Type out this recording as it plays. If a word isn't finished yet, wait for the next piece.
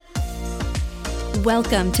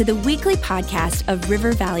Welcome to the weekly podcast of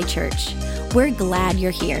River Valley Church. We're glad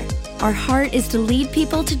you're here. Our heart is to lead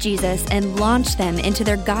people to Jesus and launch them into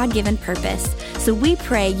their God-given purpose. So we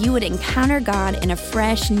pray you would encounter God in a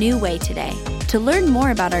fresh, new way today. To learn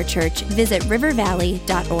more about our church, visit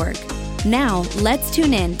rivervalley.org. Now, let's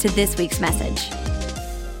tune in to this week's message.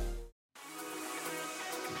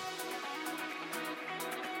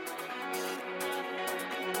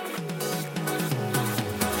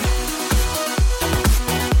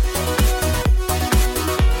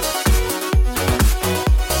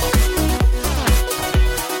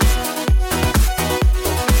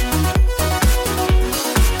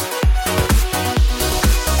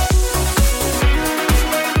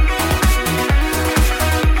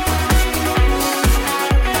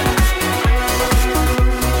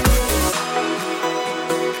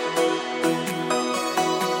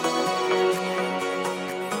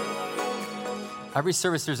 Every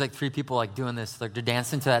service, there's like 3 people like doing this. They're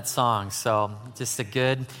dancing to that song. So just a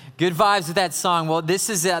good vibes with that song. Well, this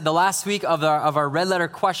is the last week of our red letter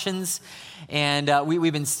questions. And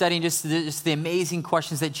we've been studying just the amazing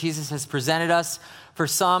questions that Jesus has presented us. For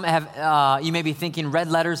some, you may be thinking, red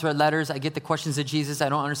letters. I get the questions of Jesus. I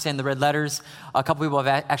don't understand the red letters. A couple people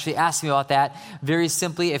have actually asked me about that. Very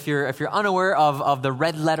simply, if you're unaware of the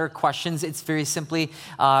red letter questions, it's very simply,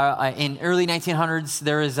 in early 1900s,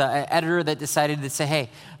 there is an editor that decided to say, hey,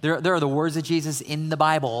 there are the words of Jesus in the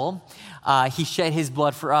Bible. He shed his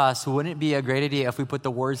blood for us. Wouldn't it be a great idea if we put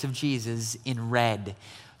the words of Jesus in red?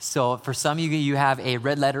 So for some of you have a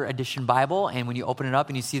red letter edition Bible, and when you open it up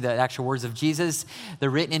and you see the actual words of Jesus, they're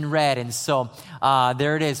written in red. And so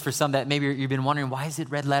there it is for some that maybe you've been wondering, why is it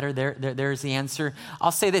red letter? There's the answer.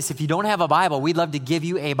 I'll say this, if you don't have a Bible, we'd love to give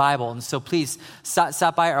you a Bible. And so please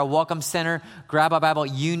stop by our Welcome Center, grab a Bible.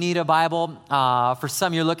 You need a Bible. For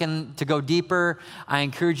some, you're looking to go deeper. I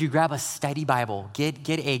encourage you, grab a study Bible. Get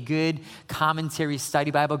a good commentary study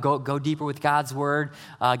Bible. Go deeper with God's Word.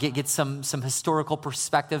 Get some historical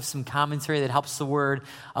perspective, some commentary that helps the word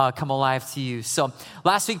come alive to you. So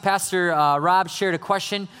last week, Pastor Rob shared a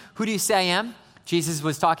question. Who do you say I am? Jesus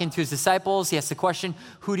was talking to his disciples. He asked the question,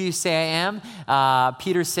 who do you say I am?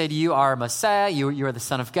 Peter said, you are Messiah. You are the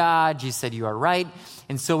Son of God. Jesus said, you are right.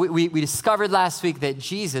 And so we discovered last week that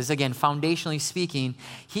Jesus, again, foundationally speaking,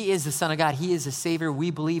 he is the Son of God. He is the Savior.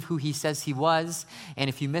 We believe who he says he was. And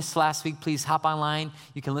if you missed last week, please hop online.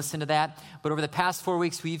 You can listen to that. But over the past 4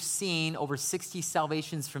 weeks, we've seen over 60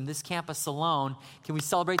 salvations from this campus alone. Can we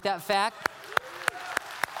celebrate that fact?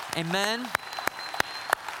 Amen.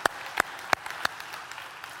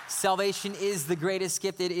 Salvation is the greatest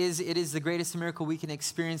gift. It is the greatest miracle we can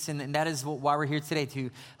experience, and that is why we're here today,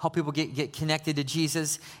 to help people get connected to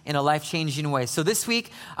Jesus in a life-changing way. So this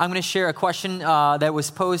week, I'm going to share a question that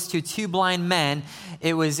was posed to 2 blind men.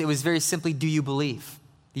 It was very simply, do you believe?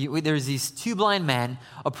 There's these 2 blind men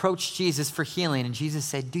approached Jesus for healing, and Jesus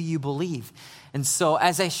said, do you believe? And so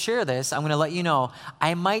as I share this, I'm going to let you know,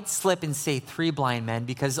 I might slip and say 3 blind men,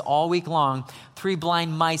 because all week long, 3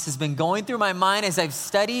 blind mice has been going through my mind as I've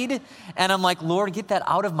studied. And I'm like, Lord, get that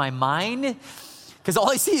out of my mind. Because all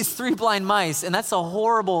I see is 3 blind mice. And that's a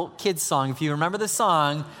horrible kid's song. If you remember the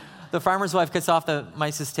song, the farmer's wife cuts off the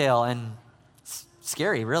mice's tail. And it's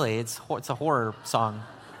scary, really. It's a horror song.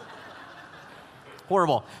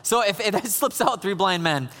 Horrible. So if that slips out, 3 blind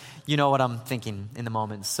men, you know what I'm thinking in the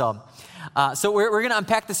moment. So we're going to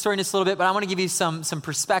unpack the story in just a little bit, but I want to give you some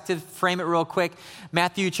perspective, frame it real quick.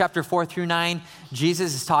 Matthew chapter 4-9,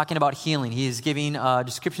 Jesus is talking about healing. He is giving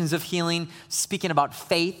descriptions of healing, speaking about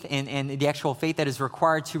faith and the actual faith that is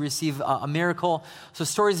required to receive a miracle. So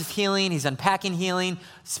stories of healing, he's unpacking healing,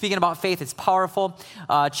 speaking about faith. It's powerful.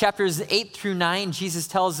 Chapters 8-9, Jesus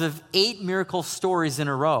tells of 8 miracle stories in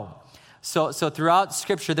a row. So throughout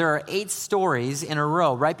Scripture, there are 8 stories in a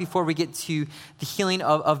row. Right before we get to the healing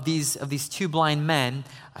of these 2 blind men,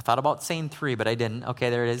 I thought about saying 3, but I didn't.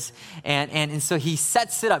 Okay, there it is. And so he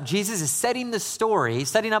sets it up. Jesus is setting the story,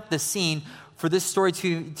 setting up the scene for this story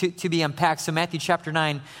to be unpacked. So Matthew chapter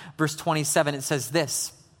 9, verse 27, it says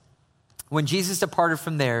this. When Jesus departed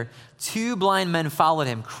from there, 2 blind men followed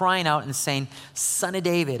him, crying out and saying, Son of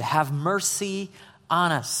David, have mercy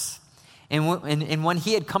on us. And when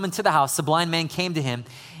he had come into the house, the blind man came to him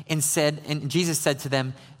and Jesus said to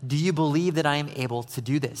them, do you believe that I am able to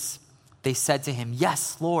do this? They said to him,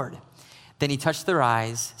 yes, Lord. Then he touched their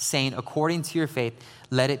eyes, saying, according to your faith,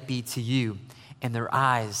 let it be to you. And their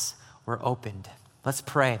eyes were opened. Let's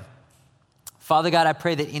pray. Father God, I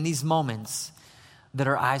pray that in these moments that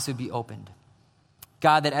our eyes would be opened.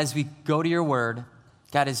 God, that as we go to your word,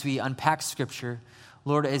 God, as we unpack Scripture,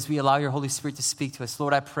 Lord, as we allow your Holy Spirit to speak to us,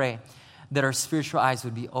 Lord, I pray that our spiritual eyes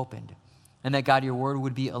would be opened. and that, God, your word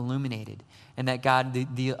would be illuminated, and that, God,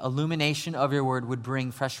 the illumination of your word would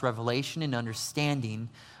bring fresh revelation and understanding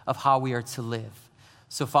of how we are to live.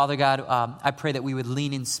 So, Father God, I pray that we would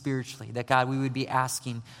lean in spiritually, that, God, we would be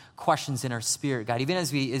asking questions in our spirit, God, even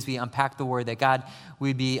as we unpack the word, that, God,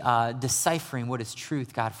 we'd be deciphering what is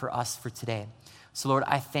truth, God, for us for today. So, Lord,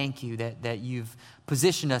 I thank you that you've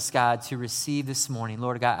positioned us, God, to receive this morning.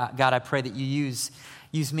 Lord, God, I pray that you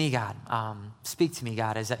use me, God. Speak to me,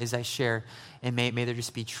 God, as I share, and may there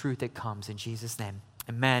just be truth that comes in Jesus' name.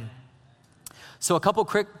 Amen. So a couple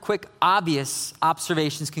quick obvious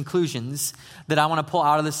observations, conclusions that I want to pull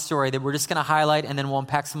out of this story that we're just going to highlight, and then we'll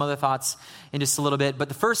unpack some other thoughts in just a little bit. But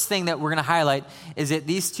the first thing that we're going to highlight is that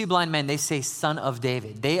these two blind men, they say son of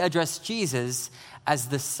David. They address Jesus as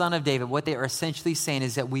the son of David. What they are essentially saying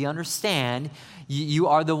is that we understand you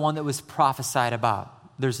are the one that was prophesied about.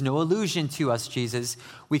 There's no illusion to us, Jesus.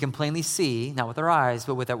 We can plainly see, not with our eyes,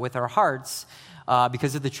 but with our hearts,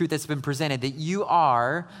 because of the truth that's been presented, that you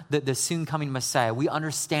are the soon-coming Messiah. We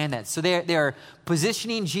understand that. So they're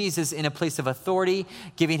positioning Jesus in a place of authority,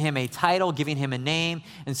 giving him a title, giving him a name.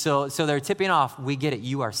 And so they're tipping off, we get it,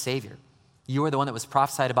 you are Savior. You are the one that was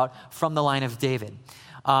prophesied about from the line of David.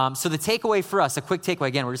 So the takeaway for us, a quick takeaway,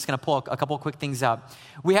 again, we're just going to pull a couple of quick things out.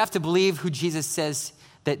 We have to believe who Jesus says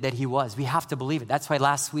that he was. We have to believe it. That's why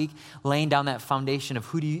last week, laying down that foundation of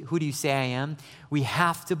who do you say I am, we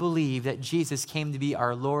have to believe that Jesus came to be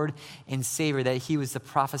our Lord and Savior, that he was the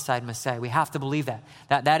prophesied Messiah. We have to believe that.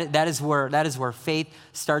 That is where faith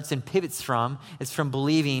starts and pivots from. It's from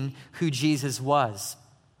believing who Jesus was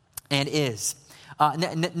and is.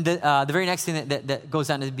 The very next thing that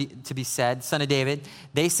goes on to be said, son of David,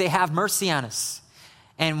 they say, have mercy on us.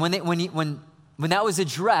 And when that was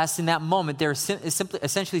addressed in that moment, they're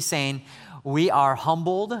essentially saying, we are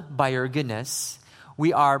humbled by your goodness.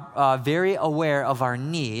 We are very aware of our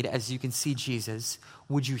need, as you can see, Jesus.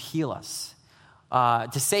 Would you heal us?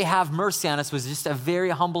 To say have mercy on us was just a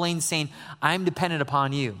very humbling saying, I'm dependent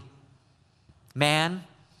upon you. Man,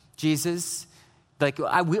 Jesus,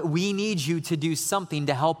 we need you to do something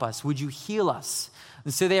to help us. Would you heal us?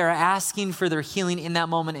 And so they are asking for their healing in that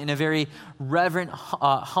moment in a very reverent,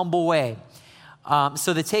 humble way.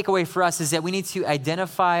 So the takeaway for us is that we need to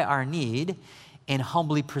identify our need and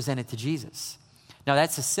humbly present it to Jesus. Now,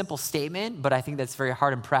 that's a simple statement, but I think that's very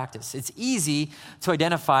hard in practice. It's easy to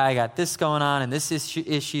identify, I got this going on and this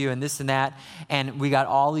issue and this and that, and we got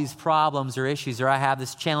all these problems or issues, or I have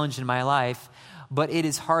this challenge in my life, but it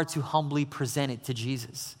is hard to humbly present it to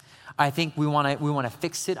Jesus. I think we want to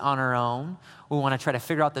fix it on our own. We want to try to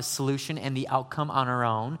figure out the solution and the outcome on our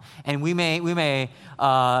own. And we may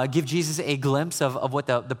give Jesus a glimpse of what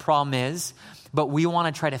the problem is, but we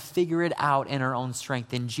want to try to figure it out in our own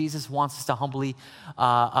strength. And Jesus wants us to humbly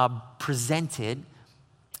present it,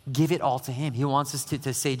 give it all to him. He wants us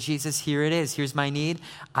to say, Jesus, here it is. Here's my need.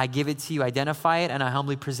 I give it to you. Identify it, and I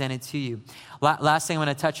humbly present it to you. Last thing I'm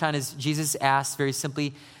going to touch on is Jesus asked very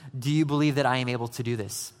simply, do you believe that I am able to do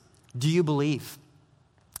this? Do you believe?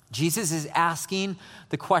 Jesus is asking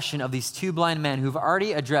the question of these two blind men who've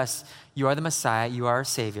already addressed, you are the Messiah, you are our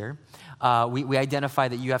Savior. We identify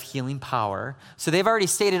that you have healing power. So they've already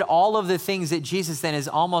stated all of the things that Jesus then is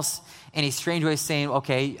almost in a strange way saying,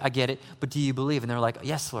 okay, I get it, but do you believe? And they're like,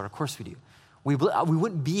 yes, Lord, of course we do. We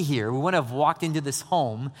wouldn't be here. We wouldn't have walked into this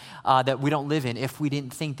home that we don't live in if we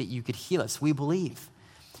didn't think that you could heal us. We believe.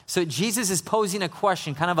 So Jesus is posing a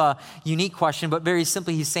question, kind of a unique question, but very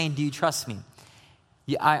simply he's saying, do you trust me?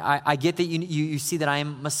 I get that you see that I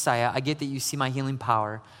am Messiah. I get that you see my healing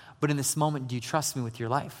power. But in this moment, do you trust me with your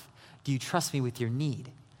life? Do you trust me with your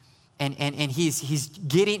need? And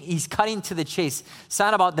he's cutting to the chase. It's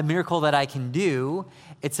not about the miracle that I can do.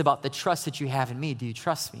 It's about the trust that you have in me. Do you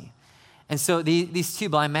trust me? And so these two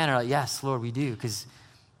blind men are like, yes, Lord, we do, because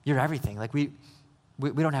you're everything. Like we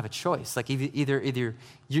don't have a choice. Like either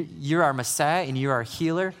you're our Messiah and you're our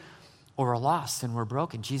healer, or we're lost and we're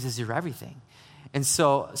broken. Jesus, you're everything. And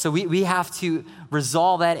so we have to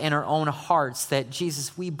resolve that in our own hearts, that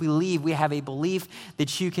Jesus, we believe, we have a belief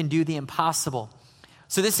that you can do the impossible.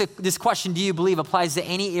 So this question, do you believe, applies to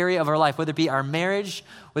any area of our life, whether it be our marriage,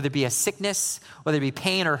 whether it be a sickness, whether it be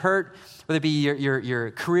pain or hurt, whether it be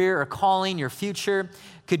your career or calling, your future.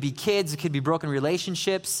 It could be kids, it could be broken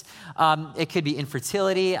relationships, it could be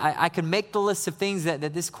infertility. I could make the list of things that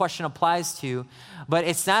this question applies to, but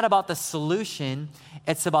it's not about the solution,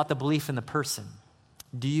 it's about the belief in the person.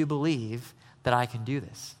 Do you believe that I can do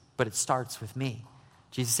this? But it starts with me.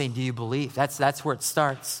 Jesus is saying, do you believe? That's where it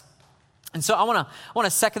starts. And so I want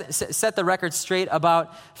to set the record straight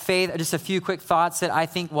about faith. Just a few quick thoughts that I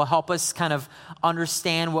think will help us kind of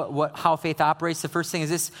understand how faith operates. The first thing is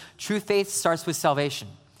this: true faith starts with salvation.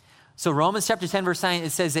 So Romans chapter 10, verse 9, it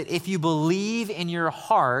says that if you believe in your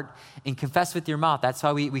heart and confess with your mouth, that's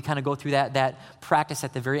why we kind of go through that practice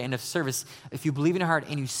at the very end of service. If you believe in your heart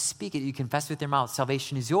and you speak it, you confess with your mouth,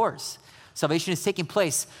 salvation is yours. Salvation is taking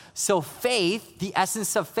place. So faith, the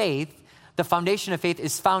essence of faith, the foundation of faith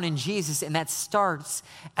is found in Jesus, and that starts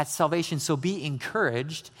at salvation. So be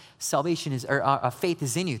encouraged. Faith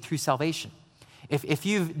is in you through salvation. If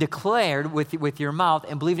you've declared with your mouth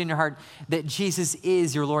and believed in your heart that Jesus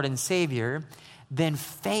is your Lord and Savior, then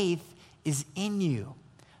faith is in you.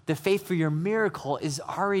 The faith for your miracle is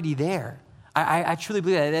already there. I truly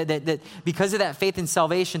believe that because of that faith in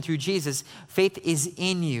salvation through Jesus, faith is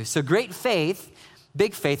in you. So great faith,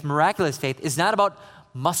 big faith, miraculous faith is not about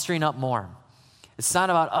mustering up more. It's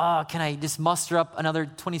not about, can I just muster up another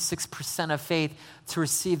 26% of faith to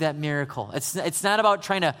receive that miracle? It's not about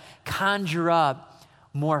trying to conjure up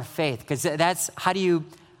more faith, because that's how do you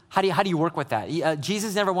work with that?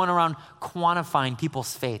 Jesus never went around quantifying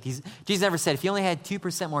people's faith. Jesus never said, if you only had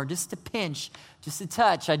 2% more, just a pinch, just a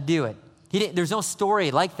touch, I'd do it. There's no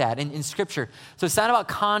story like that in Scripture. So it's not about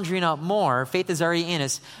conjuring up more. Faith is already in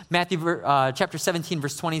us. Matthew chapter 17,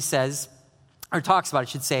 verse 20 says, or talks about, I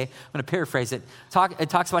should say, I'm going to paraphrase it. It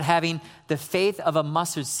talks about having the faith of a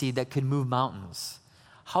mustard seed that could move mountains.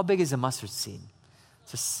 How big is a mustard seed?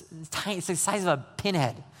 It's tiny. It's the size of a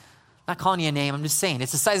pinhead. I'm not calling you a name. I'm just saying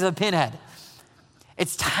it's the size of a pinhead.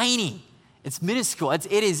 It's tiny. It's minuscule. It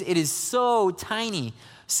is so tiny.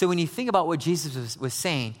 So when you think about what Jesus was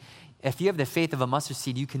saying, if you have the faith of a mustard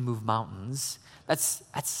seed, you can move mountains. That's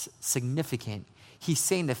significant. He's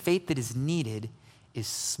saying the faith that is needed is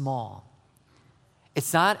small.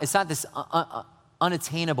 It's not this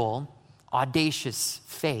unattainable, audacious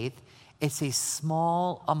faith. It's a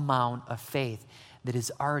small amount of faith that is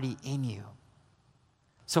already in you.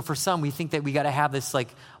 So for some, we think that we got to have this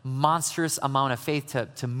like monstrous amount of faith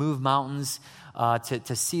to move mountains,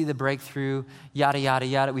 to see the breakthrough, yada, yada,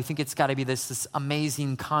 yada. We think it's got to be this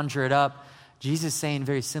amazing, conjure it up. Jesus is saying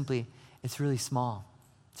very simply, it's really small.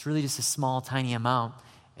 It's really just a small, tiny amount.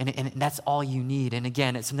 And that's all you need. And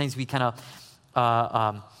again, sometimes we kind of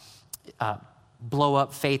blow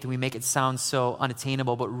up faith and we make it sound so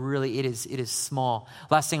unattainable, but really it is small.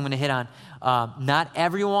 Last thing I'm going to hit on, not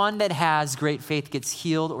everyone that has great faith gets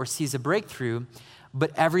healed or sees a breakthrough,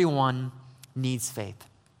 but everyone needs faith.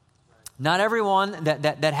 Not everyone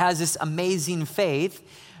that has this amazing faith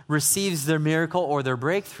receives their miracle or their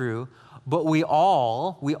breakthrough, but we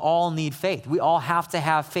all need faith. We all have to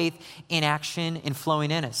have faith in action and flowing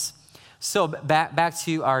in us. So back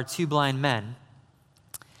to our two blind men.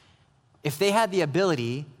 If they had the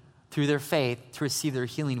ability through their faith to receive their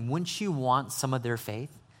healing, wouldn't you want some of their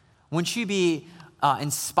faith? Wouldn't you be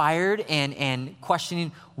inspired and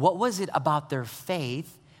questioning what was it about their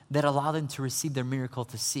faith that allowed them to receive their miracle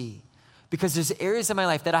to see? Because there's areas of my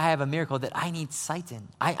life that I have a miracle that I need sight in.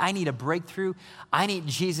 I need a breakthrough. I need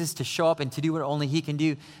Jesus to show up and to do what only he can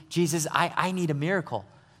do. Jesus, I need a miracle.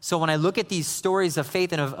 So when I look at these stories of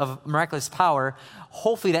faith and of miraculous power,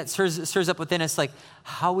 hopefully that stirs up within us like,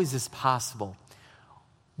 how is this possible?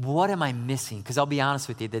 What am I missing? Because I'll be honest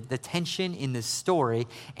with you, the tension in this story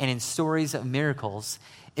and in stories of miracles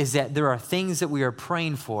is that there are things that we are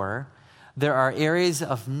praying for, there are areas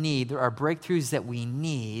of need, there are breakthroughs that we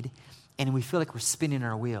need, and we feel like we're spinning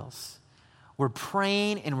our wheels. We're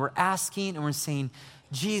praying and we're asking and we're saying,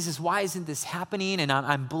 Jesus, why isn't this happening? And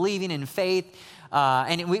I'm believing in faith.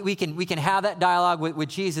 And we can have that dialogue with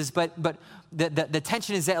Jesus, but the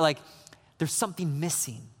tension is that like there's something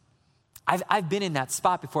missing. I've been in that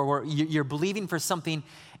spot before where you're believing for something,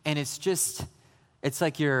 and it's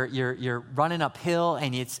like you're running uphill,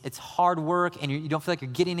 and it's hard work, and you don't feel like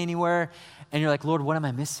you're getting anywhere, and you're like, Lord, what am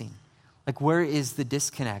I missing? Like, where is the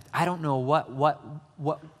disconnect? I don't know what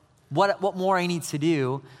more I need to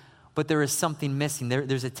do, but there is something missing.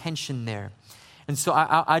 There's a tension there. And so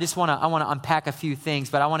I just want to unpack a few things,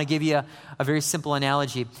 but I want to give you a very simple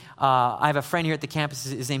analogy. I have a friend here at the campus.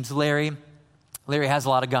 His name's Larry. Larry has a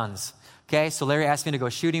lot of guns. Okay, so Larry asked me to go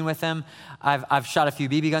shooting with him. I've shot a few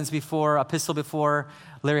BB guns before, a pistol before.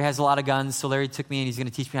 Larry has a lot of guns, so Larry took me and he's going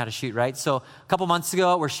to teach me how to shoot, right? So a couple months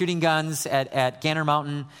ago, we're shooting guns at Gander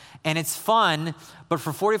Mountain, and it's fun, but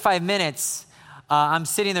for 45 minutes, I'm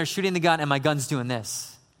sitting there shooting the gun, and my gun's doing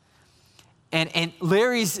this. And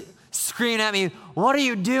Larry's screaming at me, what are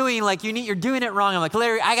you doing? Like, you're doing it wrong. I'm like,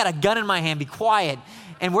 Larry, I got a gun in my hand. Be quiet.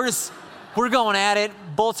 And we're going at it.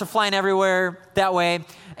 Bullets are flying everywhere that way.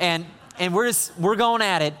 And we're going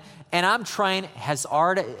at it. and I'm trying as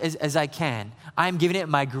hard as I can. I'm giving it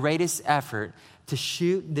my greatest effort to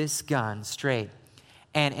shoot this gun straight.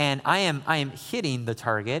 And I am hitting the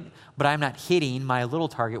target, but I'm not hitting my little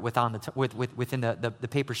target within the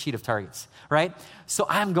paper sheet of targets, right? So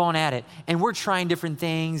I'm going at it, and we're trying different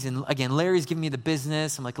things. And again, Larry's giving me the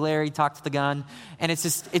business. I'm like, Larry, talk to the gun. And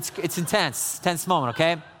it's intense moment,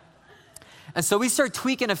 okay? And so we start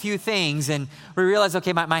tweaking a few things, and we realize,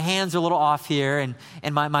 okay, my hands are a little off here,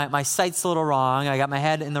 and my sight's a little wrong. I got my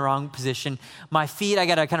head in the wrong position. My feet, I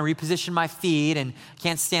got to kind of reposition my feet, and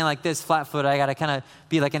can't stand like this flat-footed. I got to kind of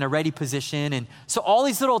be like in a ready position. And so all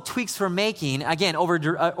these little tweaks we're making, again, over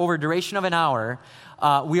a duration of an hour,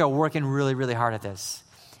 we are working really, really hard at this.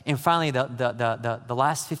 And finally, the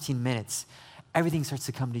last 15 minutes, everything starts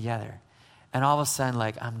to come together. And all of a sudden,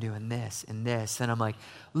 like, I'm doing this and this, and I'm like,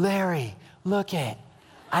 Larry, look it,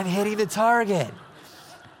 I'm hitting the target.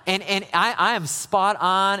 And I am spot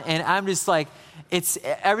on, and I'm just like,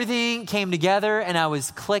 everything came together, and I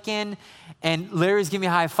was clicking, and Larry's giving me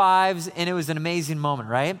high fives, and it was an amazing moment,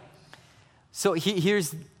 right? So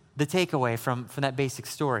here's the takeaway from that basic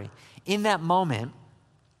story. In that moment,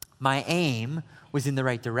 my aim was in the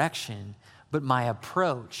right direction, but my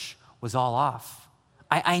approach was all off.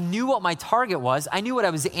 I knew what my target was. I knew what I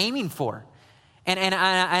was aiming for. And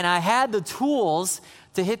I had the tools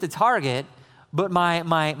to hit the target, but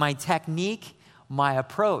my technique, my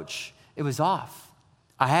approach, it was off.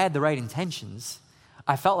 I had the right intentions.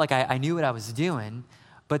 I felt like I knew what I was doing,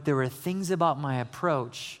 but there were things about my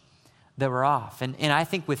approach that were off. And I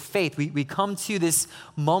think with faith, we come to this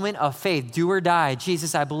moment of faith, do or die.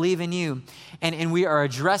 Jesus, I believe in you. And we are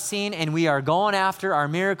addressing and we are going after our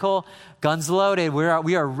miracle, guns loaded.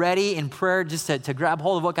 We are ready in prayer just to grab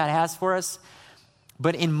hold of what God has for us.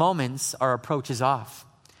 But in moments, our approach is off.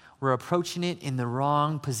 We're approaching it in the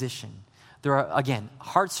wrong position. There are, again,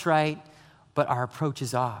 heart's right, but our approach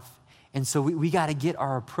is off. And so we got to get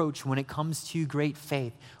our approach when it comes to great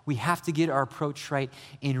faith. We have to get our approach right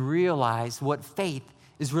and realize what faith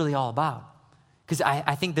is really all about. Because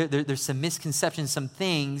I think there's some misconceptions, some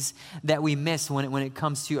things that we miss when it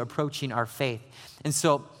comes to approaching our faith. And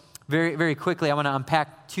so very, very quickly, I want to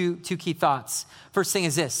unpack two key thoughts. First thing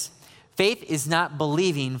is this. Faith is not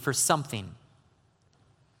believing for something.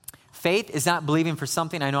 Faith is not believing for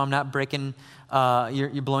something. I know I'm not breaking,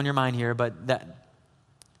 you're blowing your mind here, but that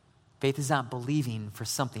faith is not believing for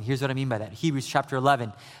something. Here's what I mean by that. Hebrews chapter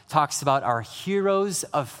 11 talks about our heroes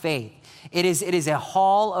of faith. It is a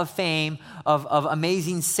hall of fame of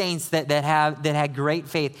amazing saints that had great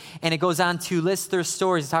faith. And it goes on to list their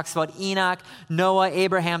stories. It talks about Enoch, Noah,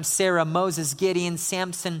 Abraham, Sarah, Moses, Gideon,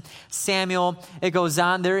 Samson, Samuel. It goes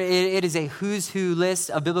on. It is a who's who list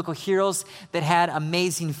of biblical heroes that had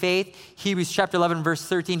amazing faith. Hebrews chapter 11, verse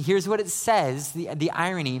 13. Here's what it says, the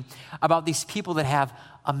irony about these people that have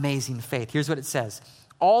amazing faith. Here's what it says.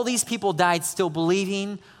 All these people died still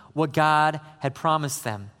believing what God had promised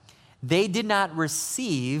them. They did not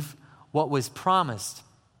receive what was promised,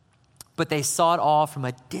 but they saw it all from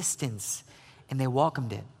a distance and they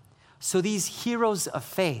welcomed it. So these heroes of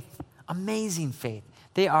faith, amazing faith,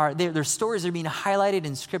 their stories are being highlighted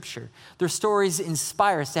in Scripture. Their stories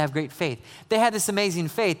inspire us to have great faith. They had this amazing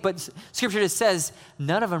faith, but Scripture just says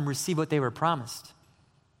none of them received what they were promised.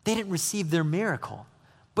 They didn't receive their miracle.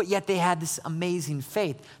 But yet they had this amazing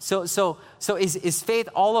faith. So is faith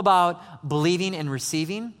all about believing and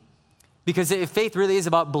receiving? Because if faith really is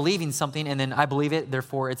about believing something and then I believe it,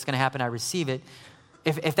 therefore it's going to happen, I receive it.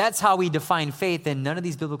 If that's how we define faith, then none of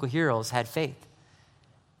these biblical heroes had faith.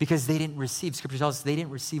 Because they didn't receive. Scripture tells us they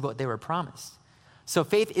didn't receive what they were promised. So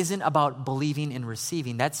faith isn't about believing and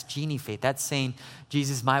receiving. That's genie faith. That's saying,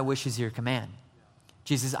 Jesus, my wish is your command.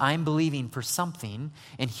 Jesus, I'm believing for something,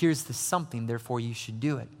 and here's the something, therefore you should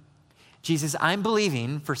do it. Jesus, I'm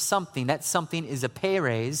believing for something. That something is a pay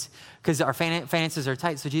raise because our finances are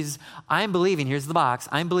tight. So Jesus, I'm believing, here's the box,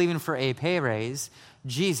 I'm believing for a pay raise.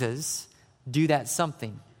 Jesus, do that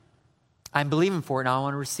something. I'm believing for it, now I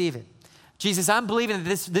want to receive it. Jesus, I'm believing that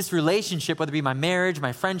this relationship, whether it be my marriage,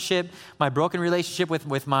 my friendship, my broken relationship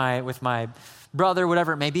with my brother,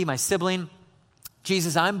 whatever it may be, my sibling,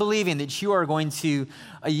 Jesus, I'm believing that you are going to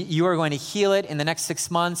heal it in the next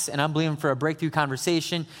 6 months, and I'm believing for a breakthrough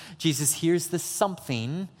conversation. Jesus, here's the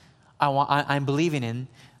something I'm believing in.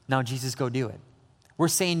 Now, Jesus, go do it. We're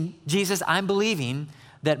saying, Jesus, I'm believing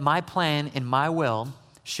that my plan and my will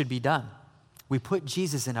should be done. We put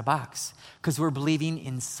Jesus in a box because we're believing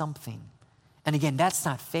in something. And again, that's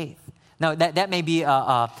not faith. Now, that may be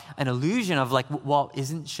an illusion of like, well,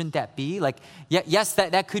 shouldn't that be? Like, yes,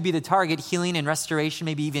 that could be the target, healing and restoration,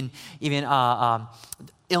 maybe even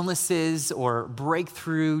illnesses or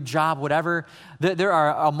breakthrough, job, whatever. There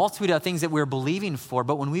are a multitude of things that we're believing for,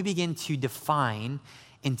 but when we begin to define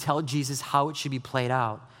and tell Jesus how it should be played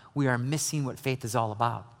out, we are missing what faith is all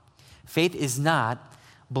about. Faith is not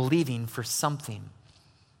believing for something.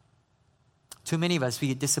 Too many of us, we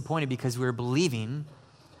get disappointed because we're believing,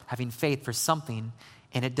 having faith for something,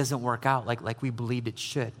 and it doesn't work out like we believed it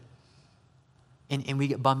should. And we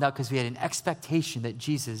get bummed out because we had an expectation that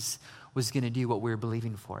Jesus was going to do what we were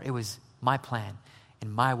believing for. It was my plan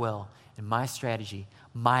and my will and my strategy,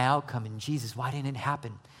 my outcome. And Jesus, why didn't it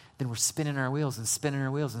happen? Then we're spinning our wheels and spinning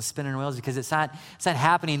our wheels and spinning our wheels because it's not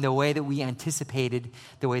happening the way that we anticipated,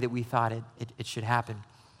 the way that we thought it should happen.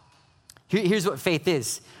 Here's what faith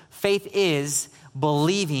is. Faith is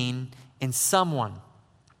believing in someone.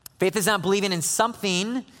 Faith is not believing in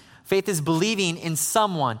something. Faith is believing in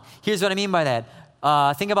someone. Here's what I mean by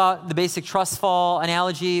that. Think about the basic trust fall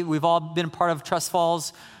analogy. We've all been part of trust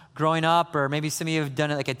falls growing up, or maybe some of you have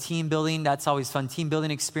done it like a team building. That's always fun. Team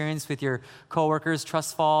building experience with your coworkers,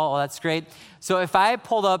 trust fall. Oh, that's great. So if I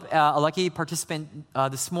pulled up a lucky participant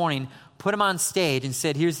this morning, put him on stage and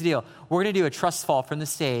said, here's the deal. We're going to do a trust fall from the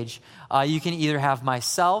stage. You can either have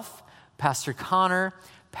myself, Pastor Connor,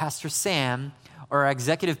 Pastor Sam, or our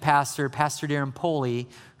executive pastor, Pastor Darren Poley,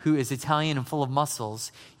 who is Italian and full of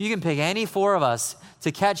muscles. You can pick any four of us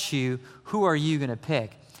to catch you. Who are you going to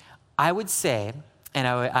pick? I would say, and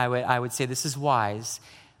I would say this is wise,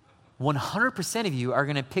 100% of you are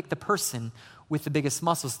going to pick the person with the biggest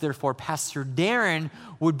muscles. Therefore, Pastor Darren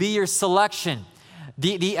would be your selection.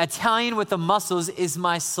 The Italian with the muscles is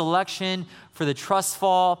my selection for the trust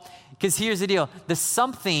fall. Because here's the deal. The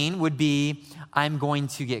something would be, I'm going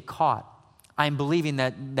to get caught. I'm believing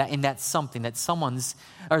that in that something, that something's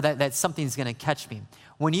going to catch me.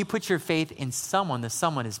 When you put your faith in someone, the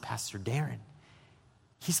someone is Pastor Darren.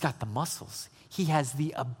 He's got the muscles. He has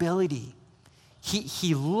the ability.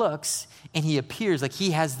 He looks and he appears like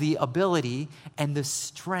he has the ability and the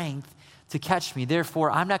strength to catch me.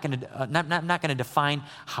 Therefore, I'm not going to define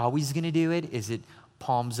how he's going to do it. Is it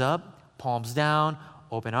palms up, palms down,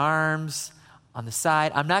 open arms, on the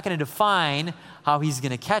side? I'm not going to define how he's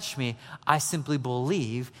going to catch me. I simply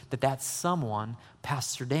believe that someone,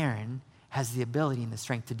 Pastor Darren, has the ability and the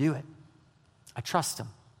strength to do it. I trust him.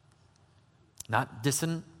 Not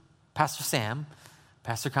dissing Pastor Sam,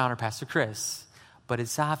 Pastor Connor, Pastor Chris, but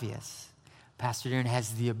it's obvious. Pastor Darren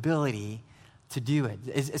has the ability to do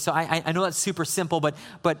it. So I know that's super simple, but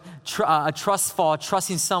a trust fall,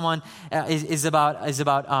 trusting someone is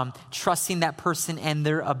about trusting that person and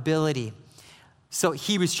their ability. So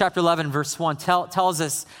Hebrews chapter 11, verse 1 tells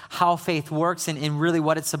us how faith works and really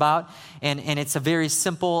what it's about. And it's a very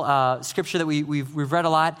simple scripture that we've read a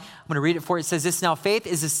lot. I'm going to read it for you. It says this: now faith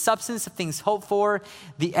is the substance of things hoped for,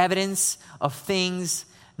 the evidence of things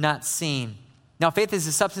not seen. Now faith is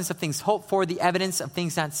the substance of things hoped for, the evidence of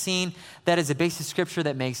things not seen. That is a basic scripture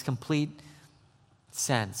that makes complete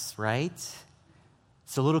sense, right?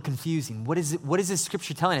 It's a little confusing. What is this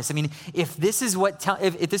scripture telling us? I mean, if this is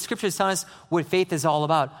if this scripture is telling us what faith is all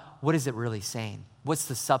about, what is it really saying? What's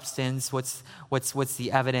the substance? What's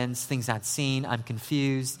the evidence? Things not seen. I'm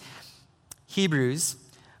confused. Hebrews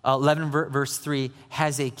 11 verse 3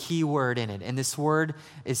 has a key word in it, and this word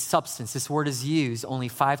is substance. This word is used only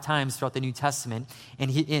 5 times throughout the New Testament, and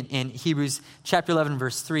in Hebrews chapter 11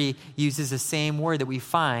 verse 3 uses the same word that we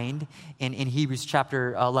find in Hebrews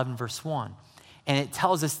chapter 11 verse 1. And it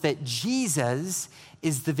tells us that Jesus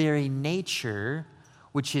is the very nature,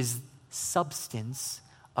 which is substance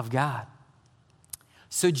of God.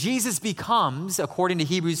 So Jesus becomes, according to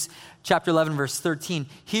Hebrews chapter 11, verse 13,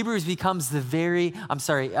 Jesus becomes the very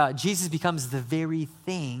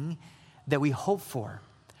thing that we hope for.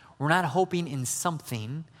 We're not hoping in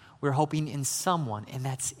something, we're hoping in someone, and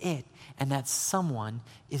that's it. And that someone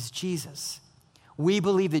is Jesus. We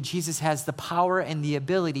believe that Jesus has the power and the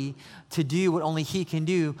ability to do what only he can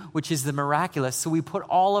do, which is the miraculous. So we put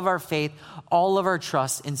all of our faith, all of our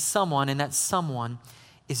trust in someone, and that someone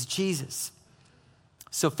is Jesus.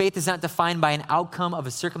 So faith is not defined by an outcome of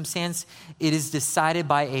a circumstance. It is decided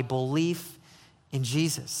by a belief in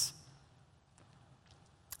Jesus.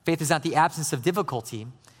 Faith is not the absence of difficulty.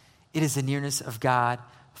 It is the nearness of God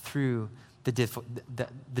through the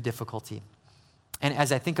difficulty. And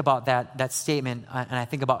as I think about that statement, and I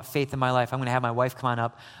think about faith in my life, I'm going to have my wife come on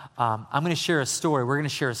up. I'm going to share a story. We're going to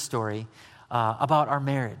share a story about our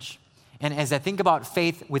marriage. And as I think about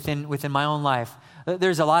faith within my own life,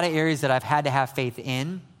 there's a lot of areas that I've had to have faith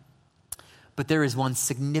in, but there is one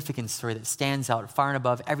significant story that stands out far and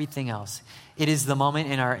above everything else. It is the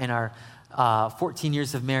moment in our 14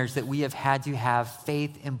 years of marriage that we have had to have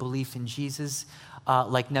faith and belief in Jesus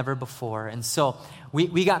like never before. And so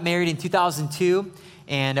we got married in 2002,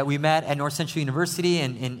 and we met at North Central University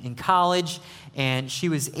in college, and she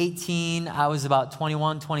was 18, I was about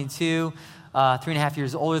 21, 22, 3.5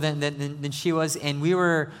 years older than she was, and we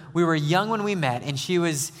were young when we met, and she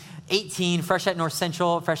was 18, fresh at North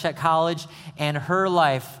Central, fresh at college, and her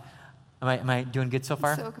life, am I doing good so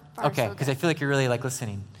far? So far, okay, because I feel like you're really like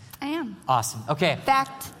listening. I am. Awesome, okay.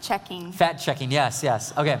 Fact checking,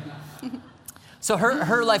 yes, okay. So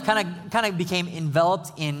her life kind of became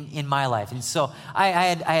enveloped in my life. And so I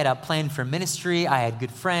had a plan for ministry. I had good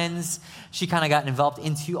friends. She kind of got enveloped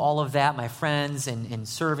into all of that, my friends and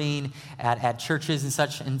serving at churches and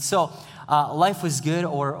such. And so life was good,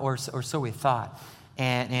 or so we thought.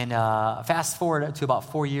 And fast forward to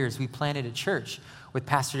about 4 years, we planted a church with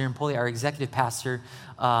Pastor Darren Pulley, our executive pastor,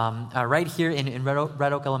 right here in Red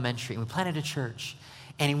Oak Elementary. And we planted a church.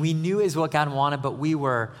 And we knew it was what God wanted, but we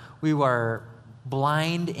were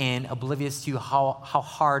blind and oblivious to how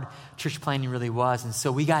hard church planting really was. And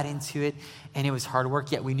so we got into it, and it was hard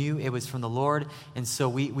work, yet we knew it was from the Lord. And so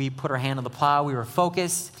we put our hand on the plow. We were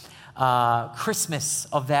focused. Christmas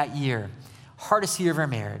of that year, hardest year of our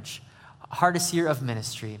marriage, hardest year of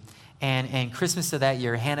ministry. And Christmas of that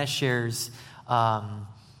year, Hannah shares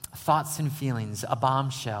thoughts and feelings, a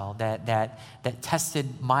bombshell that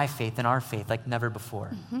tested my faith and our faith like never before.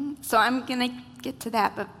 Mm-hmm. So I'm going to get to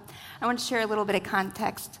that, but I want to share a little bit of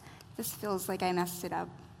context. This feels like I messed it up.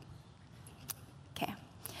 Okay.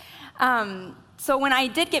 So when I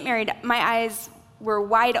did get married, my eyes were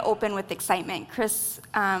wide open with excitement. Chris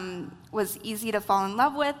was easy to fall in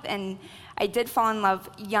love with, and I did fall in love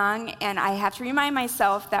young, and I have to remind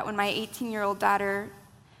myself that when my 18-year-old daughter,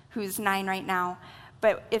 who's 9 right now,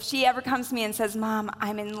 but if she ever comes to me and says, Mom,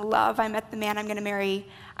 I'm in love, I met the man I'm going to marry,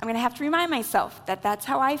 I'm going to have to remind myself that that's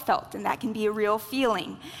how I felt, and that can be a real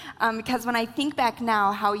feeling. Because when I think back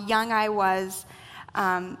now how young I was,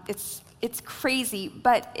 it's crazy,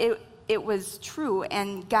 but it was true,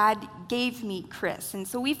 and God gave me Chris. And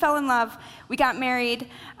so we fell in love, we got married.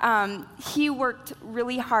 He worked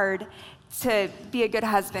really hard to be a good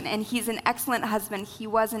husband, and he's an excellent husband. He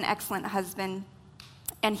was an excellent husband,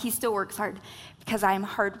 and he still works hard because I'm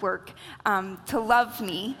hard work to love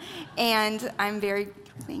me, and I'm very,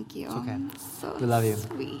 thank you. It's okay. So we love you.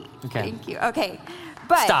 Sweet. Okay. Thank you. Okay.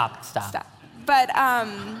 But Stop. But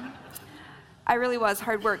I really was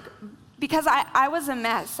hard work because I was a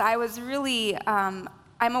mess. I was really, I'm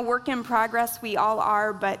a work in progress. We all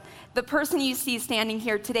are, but the person you see standing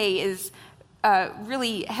here today is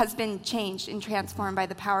really has been changed and transformed by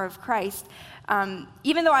the power of Christ.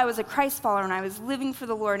 Even though I was a Christ follower and I was living for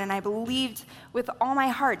the Lord and I believed with all my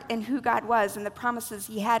heart in who God was and the promises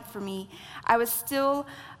he had for me, I was still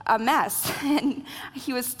a mess, and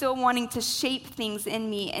he was still wanting to shape things in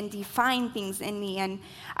me and define things in me. And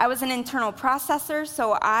I was an internal processor,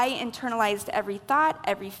 so I internalized every thought,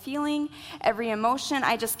 every feeling, every emotion.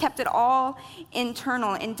 I just kept it all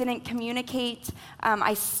internal and didn't communicate.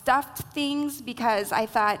 I stuffed things because I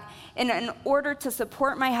thought in order to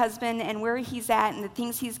support my husband and where he's at and the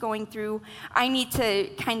things he's going through, I need to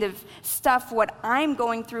kind of stuff what I'm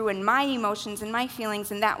going through and my emotions and my feelings,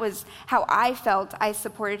 and that was how I felt I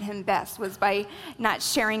supported him best, was by not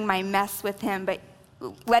sharing my mess with him, but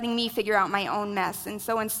letting me figure out my own mess. And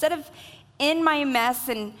so instead of in my mess,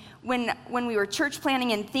 and when we were church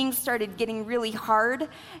planning and things started getting really hard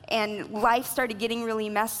and life started getting really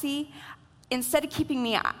messy, instead of keeping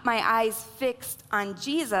my eyes fixed on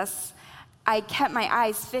Jesus, I kept my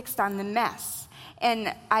eyes fixed on the mess.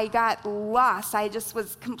 And I got lost. I just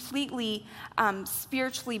was completely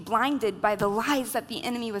spiritually blinded by the lies that the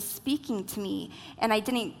enemy was speaking to me. And I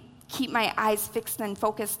didn't keep my eyes fixed and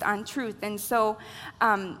focused on truth. And so,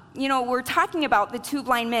 we're talking about the 2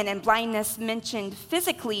 blind men, and blindness mentioned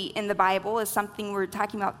physically in the Bible is something we're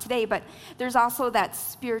talking about today, but there's also that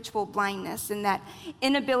spiritual blindness and that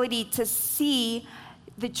inability to see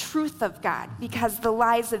the truth of God because the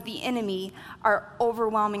lies of the enemy are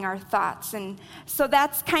overwhelming our thoughts. And so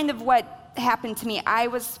that's kind of what happened to me. I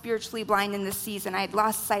was spiritually blind in this season. I had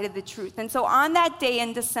lost sight of the truth. And so on that day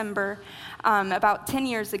in December, about 10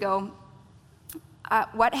 years ago,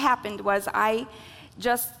 what happened was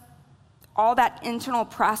all that internal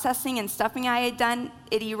processing and stuffing I had done,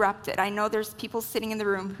 it erupted. I know there's people sitting in the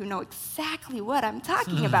room who know exactly what I'm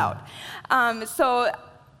talking about. So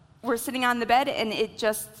we're sitting on the bed, and it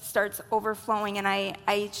just starts overflowing, and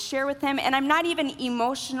I share with him, and I'm not even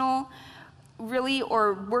emotional, really,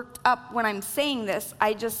 or worked up when I'm saying this.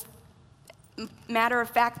 I just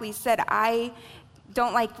matter-of-factly said, I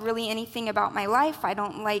don't like really anything about my life. I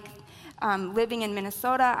don't like living in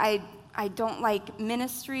Minnesota. I don't like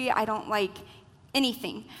ministry. I don't like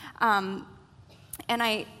anything. You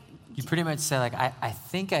pretty much say, like, I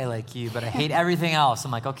think I like you, but I hate everything else.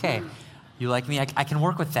 I'm like, okay, you like me? I can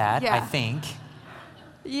work with that, I think.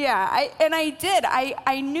 Yeah, I did.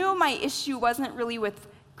 I knew my issue wasn't really with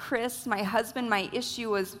Chris, my husband. My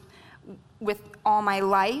issue was with all my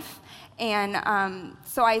life. And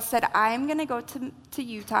so I said, I'm going to go to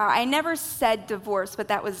Utah. I never said divorce, but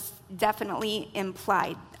that was definitely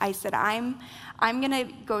implied. I said, I'm going to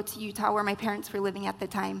go to Utah where my parents were living at the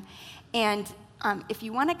time. And if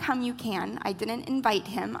you want to come, you can. I didn't invite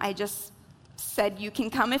him. I just said, you can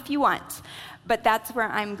come if you want. But that's where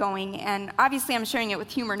I'm going. And obviously I'm sharing it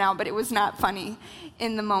with humor now, but it was not funny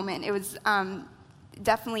in the moment. It was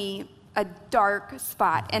definitely a dark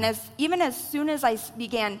spot. And even as soon as I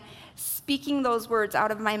began speaking those words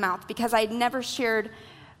out of my mouth, because I'd never shared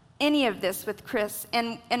any of this with Chris,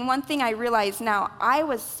 and one thing I realize now, I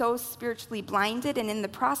was so spiritually blinded, and in the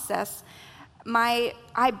process, I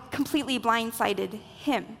completely blindsided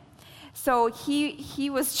him. So he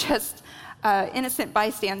was just innocent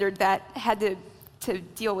bystander that had to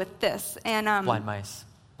deal with this. And blind mice.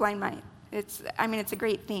 Blind mice. It's a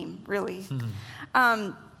great theme, really.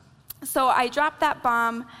 So I dropped that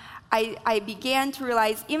bomb. I began to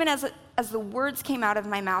realize, even as the words came out of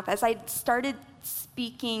my mouth, as I started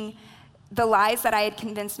speaking the lies that I had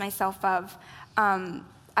convinced myself of,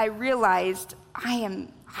 I realized I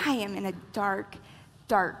am in a dark,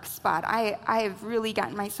 dark spot. I have really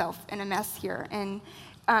gotten myself in a mess here. And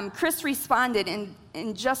Chris responded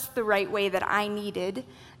in just the right way that I needed.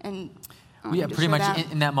 And pretty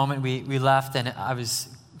much in that moment we left, and I was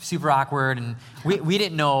super awkward, and we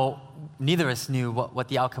didn't know, neither of us knew what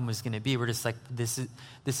the outcome was going to be. We're just like, this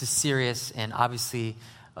is serious, and obviously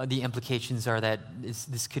the implications are that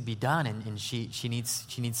this could be done, and she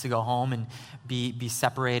needs to go home and be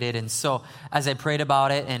separated. And so as I prayed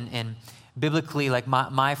about it, and biblically, like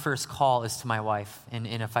my first call is to my wife, and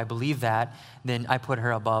if I believe that, then I put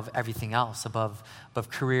her above everything else, above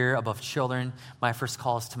career, above children. My first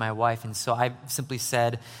call is to my wife, and so I simply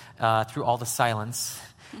said, through all the silence,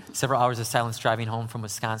 several hours of silence driving home from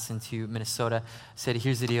Wisconsin to Minnesota, said,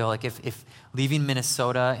 here's the deal, like if leaving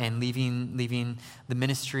Minnesota and leaving the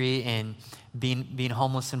ministry and being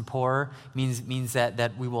homeless and poor means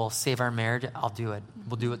that we will save our marriage, I'll do it.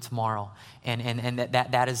 We'll do it tomorrow. And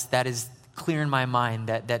that is clear in my mind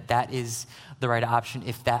that is the right option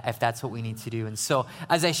if that's what we need to do. And so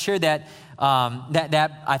as I shared that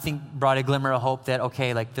I think brought a glimmer of hope that,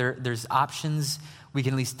 okay, like there's options. We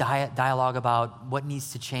can at least dialogue about what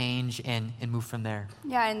needs to change and move from there.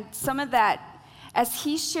 Yeah, and some of that, as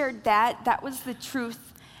he shared that was the truth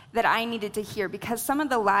that I needed to hear, because some of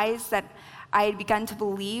the lies that I had begun to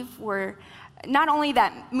believe were not only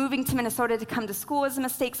that moving to Minnesota to come to school was a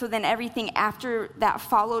mistake, so then everything after that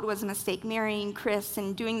followed was a mistake, marrying Chris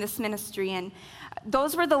and doing this ministry. And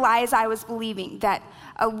those were the lies I was believing, that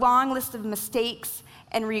a long list of mistakes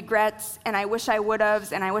and regrets, and I wish I would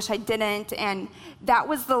have, and I wish I didn't, and that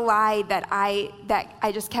was the lie that I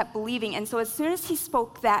just kept believing. And so as soon as he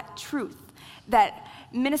spoke that truth, that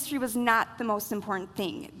ministry was not the most important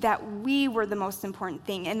thing, that we were the most important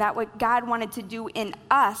thing, and that what God wanted to do in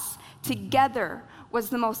us together was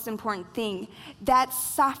the most important thing, that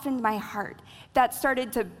softened my heart. That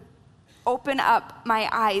started to open up my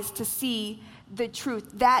eyes to see the truth.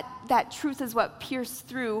 That truth is what pierced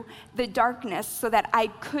through the darkness so that I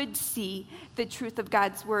could see the truth of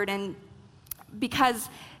God's word. And because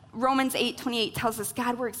Romans 8:28 tells us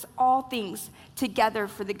God works all things together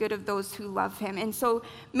for the good of those who love him. And so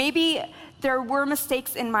maybe there were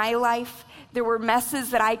mistakes in my life. There were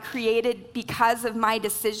messes that I created because of my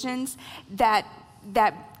decisions that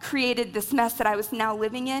created this mess that I was now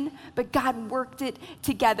living in. But God worked it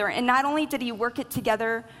together. And not only did he work it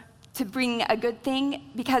together to bring a good thing,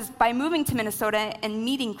 because by moving to Minnesota and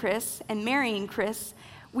meeting Chris and marrying Chris,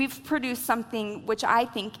 we've produced something which I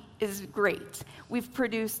think is great. We've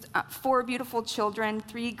produced 4 beautiful children,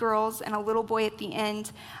 3 girls and a little boy at the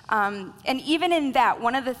end. And even in that,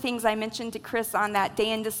 one of the things I mentioned to Chris on that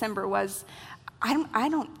day in December was, I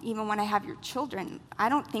don't even want to have your children. I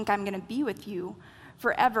don't think I'm going to be with you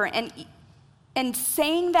forever. And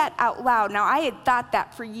saying that out loud, now I had thought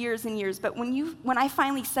that for years and years, but when I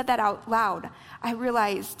finally said that out loud, I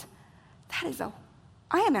realized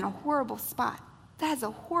I am in a horrible spot. That is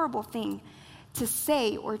a horrible thing to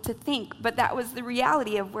say or to think, but that was the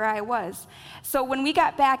reality of where I was. So when we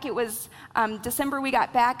got back, it was December we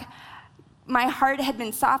got back, my heart had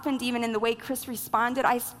been softened even in the way Chris responded.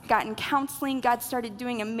 I got in counseling. God started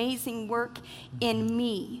doing amazing work in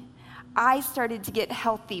me. I started to get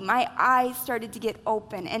healthy. My eyes started to get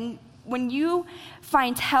open. And when you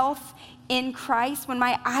find health in Christ, when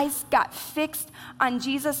my eyes got fixed on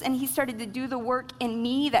Jesus and he started to do the work in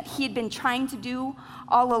me that he had been trying to do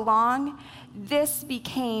all along, this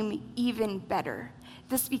became even better.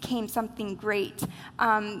 This became something great.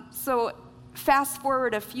 So fast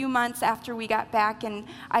forward a few months after we got back and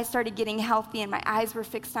I started getting healthy and my eyes were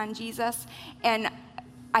fixed on Jesus, and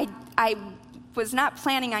I was not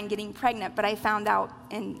planning on getting pregnant, but I found out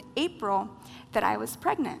in April that I was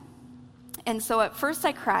pregnant. And so at first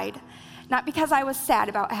I cried, not because I was sad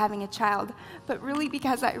about having a child, but really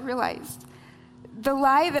because I realized the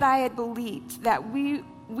lie that I had believed, that we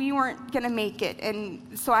weren't going to make it,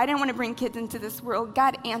 and so I didn't want to bring kids into this world.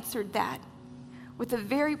 God answered that with a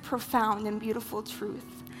very profound and beautiful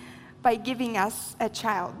truth by giving us a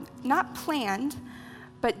child. Not planned,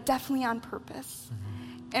 but definitely on purpose.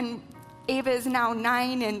 And Ava is now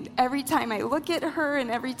 9, and every time I look at her and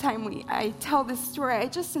every time I tell this story, I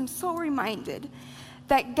just am so reminded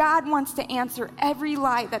that God wants to answer every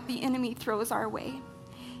lie that the enemy throws our way.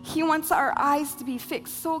 He wants our eyes to be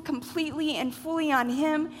fixed so completely and fully on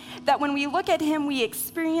him that when we look at him, we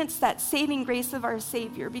experience that saving grace of our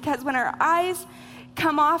Savior. Because when our eyes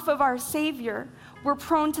come off of our Savior, we're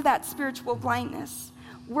prone to that spiritual blindness.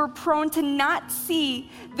 We're prone to not see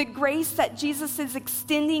the grace that Jesus is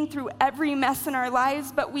extending through every mess in our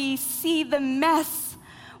lives, but we see the mess.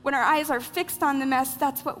 When our eyes are fixed on the mess,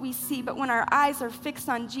 that's what we see. But when our eyes are fixed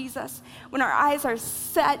on Jesus, when our eyes are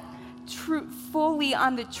set fully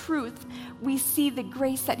on the truth, we see the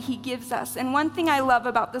grace that he gives us. And one thing I love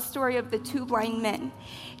about the story of the 2 blind men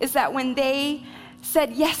is that when they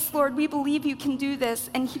said, "Yes, Lord, we believe you can do this,"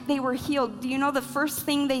 and they were healed, do you know the first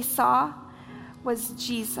thing they saw was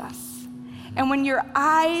Jesus? And when your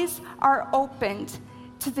eyes are opened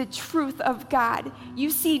to the truth of God, you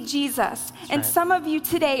see Jesus. That's and right. Some of you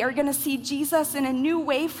today are going to see Jesus in a new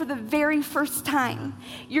way for the very first time.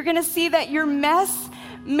 You're going to see that your mess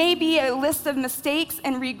may be a list of mistakes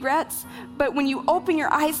and regrets, but when you open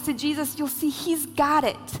your eyes to Jesus, you'll see he's got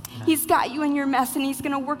it. Amen. He's got you in your mess, and he's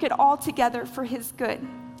going to work it all together for his good.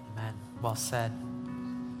 Amen. Well said.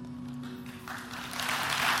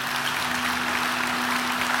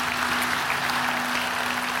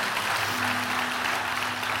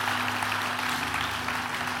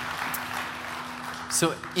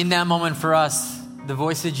 So in that moment for us, the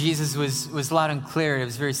voice of Jesus was loud and clear. It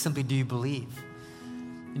was very simply, do you believe?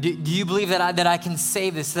 Do you believe that I can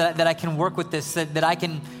save this, that I can work with this, that I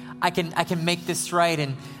can make this right?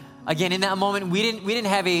 And again, in that moment, we didn't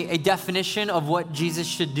have a definition of what Jesus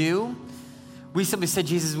should do. We simply said,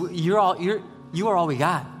 Jesus, you are all we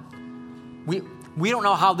got. We don't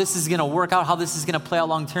know how this is going to work out, how this is going to play out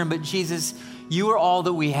long term, but Jesus, you are all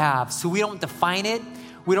that we have. So we don't define it.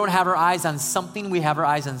 We don't have our eyes on something. We have our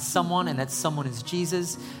eyes on someone, and that someone is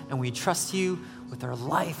Jesus. And we trust you with our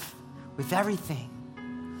life, with everything.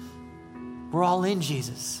 We're all in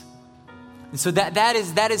Jesus. And so that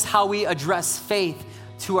is how we address faith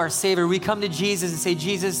to our Savior. We come to Jesus and say,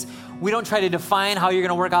 Jesus, we don't try to define how you're going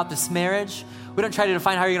to work out this marriage. We don't try to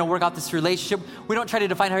define how you're going to work out this relationship. We don't try to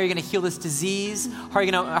define how you're going to heal this disease, how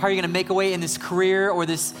you're going to make a way in this career or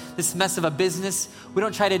this mess of a business. We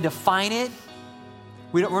don't try to define it.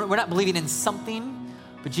 We're not believing in something,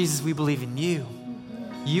 but Jesus, we believe in you.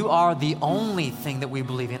 You are the only thing that we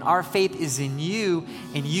believe in. Our faith is in you,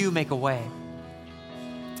 and you make a way.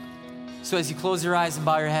 So as you close your eyes and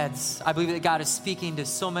bow your heads, I believe that God is speaking to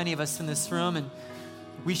so many of us in this room, and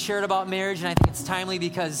we shared about marriage, and I think it's timely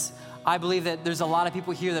because I believe that there's a lot of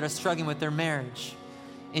people here that are struggling with their marriage,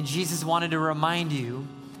 and Jesus wanted to remind you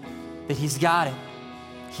that he's got it.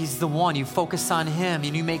 He's the one. You focus on him,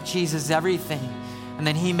 and you make Jesus everything. And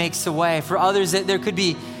then he makes a way. For others, there could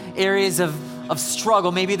be areas of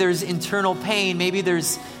struggle. Maybe there's internal pain. Maybe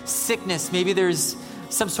there's sickness. Maybe there's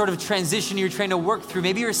some sort of transition you're trying to work through.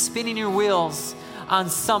 Maybe you're spinning your wheels on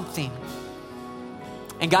something.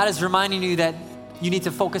 And God is reminding you that you need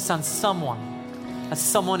to focus on someone. That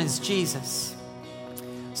someone is Jesus.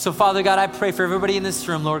 So Father God, I pray for everybody in this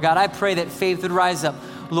room, Lord God. I pray that faith would rise up.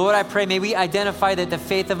 Lord, I pray may we identify that the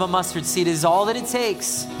faith of a mustard seed is all that it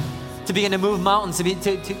takes to begin to move mountains,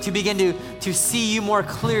 to begin to see you more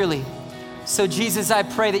clearly. So Jesus, I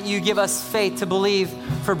pray that you give us faith to believe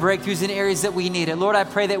for breakthroughs in areas that we need it. Lord, I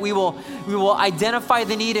pray that we will identify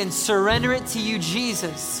the need and surrender it to you,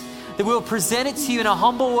 Jesus. That we will present it to you in a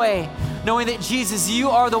humble way, knowing that Jesus, you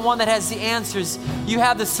are the one that has the answers. You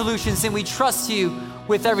have the solutions, and we trust you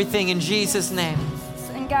with everything in Jesus' name.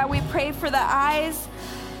 And God, we pray for the eyes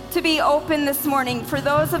to be open this morning for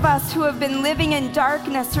those of us who have been living in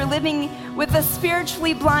darkness or living with a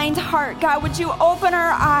spiritually blind heart. God, would you open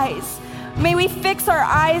our eyes? May we fix our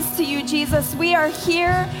eyes to you, Jesus. We are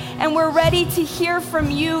here and we're ready to hear from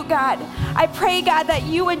you, God. I pray, God, that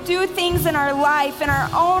you would do things in our life, in our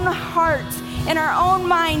own hearts, in our own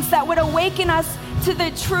minds that would awaken us to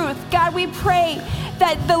the truth. God, we pray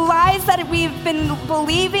that the lies that we've been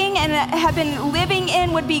believing and have been living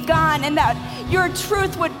in would be gone, and that your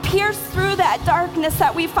truth would pierce through that darkness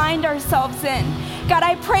that we find ourselves in. God,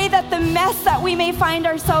 I pray that the mess that we may find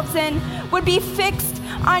ourselves in would be fixed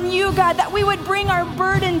on you, God, that we would bring our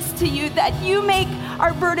burdens to you, that you make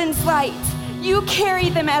our burdens light. You carry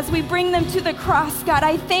them as we bring them to the cross, God.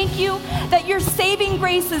 I thank you that your saving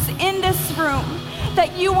grace is in this room,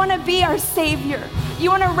 that you want to be our Savior.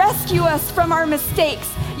 You want to rescue us from our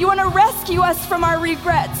mistakes. You want to rescue us from our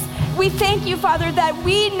regrets. We thank you, Father, that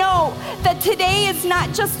we know that today is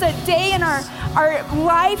not just a day in our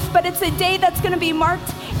life, but it's a day that's going to be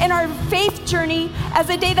marked in our faith journey as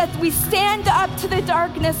a day that we stand up to the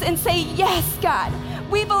darkness and say, yes, God,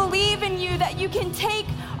 we believe in you, that you can take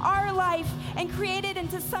our life and create it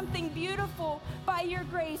into something beautiful by your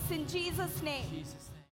grace. In Jesus' name.